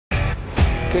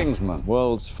Kingsman,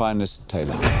 world's finest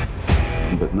tailor.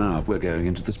 But now we're going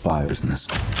into the spy business.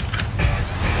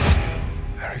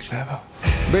 Very clever.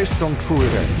 Based on true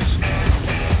events.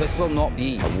 This will not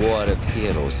be a war of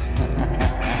heroes.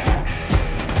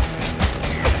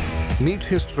 Meet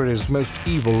history's most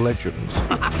evil legends.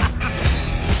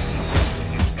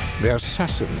 The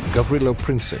assassin, Gavrilo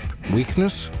Princip.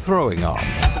 Weakness, throwing arm.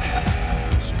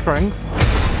 Strength,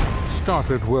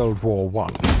 started World War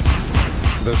I.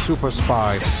 The super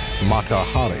spy, Mata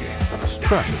Hari.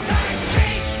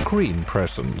 Strength, screen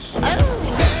presence.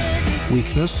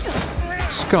 Weakness,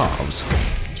 scarves.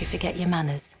 Did you forget your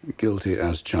manners? Guilty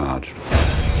as charged.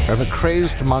 And the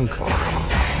crazed monk,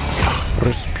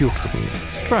 Rasputin.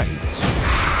 Strengths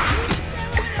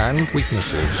and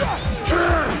weaknesses.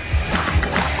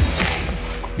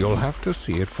 You'll have to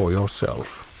see it for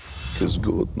yourself. It's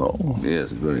good, no?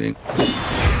 Yes, very.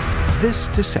 This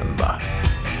December.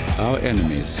 Our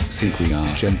enemies think we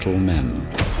are gentlemen.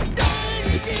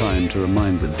 It's time to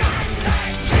remind them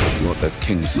what the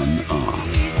Kingsmen are.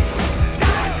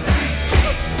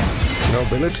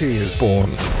 Nobility is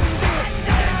born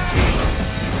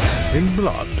in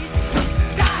blood.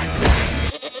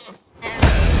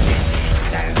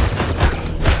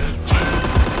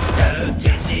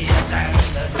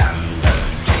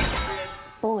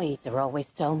 Boys are always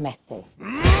so messy.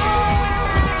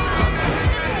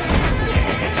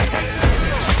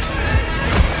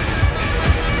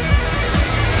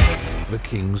 The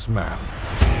King's Man.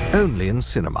 Only in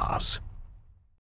cinemas.